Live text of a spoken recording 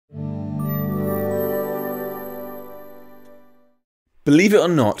Believe it or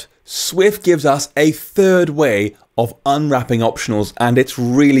not, Swift gives us a third way of unwrapping optionals, and it's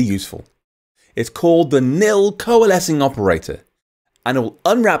really useful. It's called the nil coalescing operator, and it will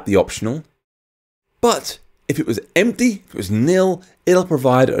unwrap the optional, but if it was empty, if it was nil, it'll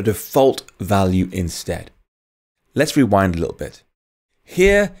provide a default value instead. Let's rewind a little bit.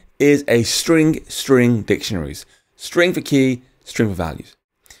 Here is a string dictionaries. String for key, string for values.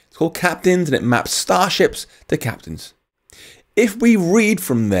 It's called captains and it maps starships to captains. If we read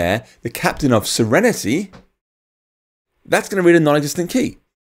from there the captain of Serenity, that's going to read a non-existent key.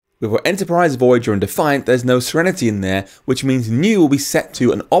 With our Enterprise, Voyager and Defiant, there's no Serenity in there, which means new will be set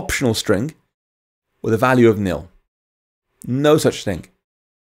to an optional string with a value of nil. No such thing.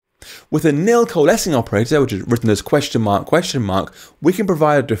 With a nil coalescing operator, which is written as question mark, we can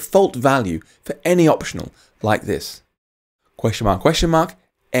provide a default value for any optional, like this. Question mark,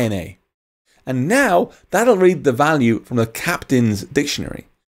 NA. And now that'll read the value from the captain's dictionary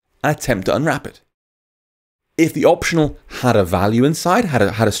and attempt to unwrap it. If the optional had a value inside, had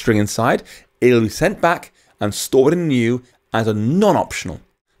a string inside, it'll be sent back and stored in new as a non-optional,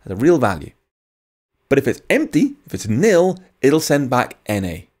 as a real value. But if it's empty, if it's nil, it'll send back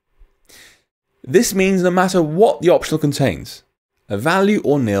NA. This means no matter what the optional contains, a value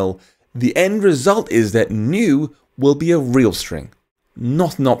or nil, the end result is that new will be a real string,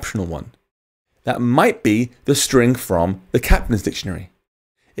 not an optional one. That might be the string from the captain's dictionary.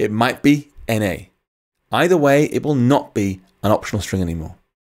 It might be NA. Either way, it will not be an optional string anymore.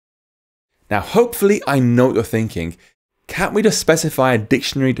 Now, hopefully I know what you're thinking. Can't we just specify a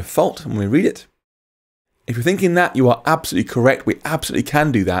dictionary default when we read it? If you're thinking that, you are absolutely correct. We absolutely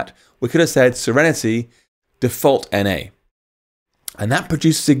can do that. We could have said Serenity default NA. And that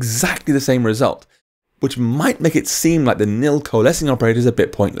produces exactly the same result, which might make it seem like the nil coalescing operator is a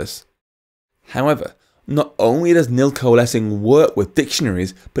bit pointless. However, not only does nil coalescing work with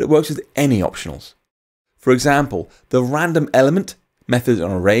dictionaries, but it works with any optionals. For example, the random element method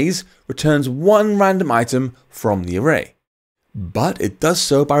on arrays returns one random item from the array. But it does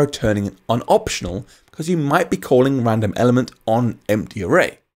so by returning an optional because you might be calling random element on an empty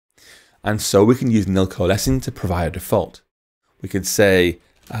array. And so we can use nil coalescing to provide a default. We could say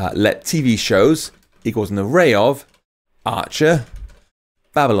let TV shows equals an array of Archer,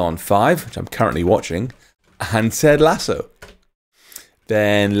 Babylon 5, which I'm currently watching, and Ted Lasso.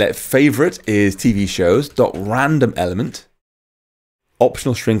 Then let favorite is TV shows dot random element.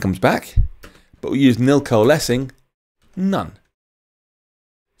 Optional string comes back, but we use nil coalescing, none.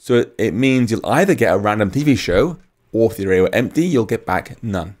 So it means you'll either get a random TV show, or if the array were empty, you'll get back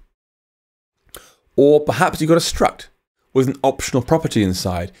none. Or perhaps you've got a struct with an optional property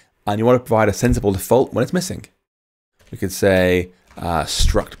inside, and you want to provide a sensible default when it's missing. We could say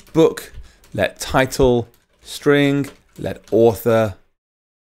struct book, let title, string, let author,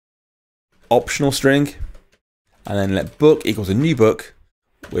 optional string, and then let book equals a new book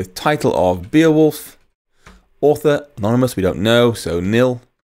with title of Beowulf, author, anonymous, we don't know, so nil,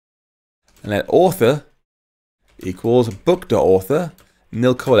 and let author equals book.author,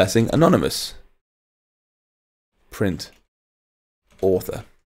 nil coalescing anonymous, print author,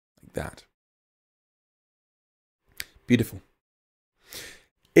 like that. Beautiful.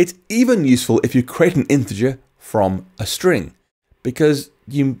 It's even useful if you create an integer from a string, because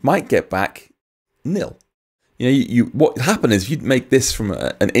you might get back nil. You know, what happens is if you make this from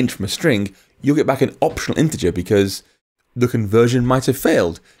an int from a string, you'll get back an optional integer because the conversion might have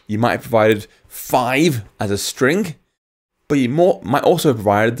failed. You might have provided 5 as a string, but you might also have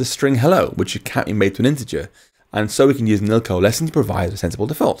provided the string hello, which can't be made to an integer. And so we can use nil coalescing to provide a sensible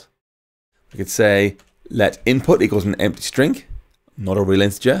default. We could say let input equals an empty string, not a real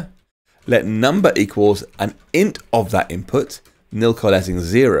integer. Let number equals an int of that input, nil coalescing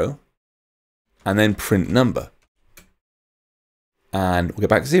 0, and then print number. And we'll get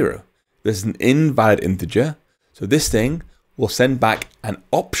back 0. This is an invalid integer, so this thing will send back an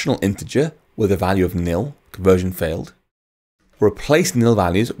optional integer with a value of nil, conversion failed. Replace nil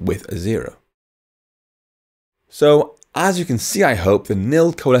values with a 0. So as you can see, I hope, the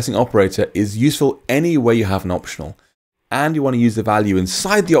nil coalescing operator is useful any way you have an optional, and you want to use the value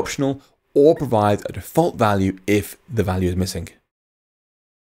inside the optional or provide a default value if the value is missing.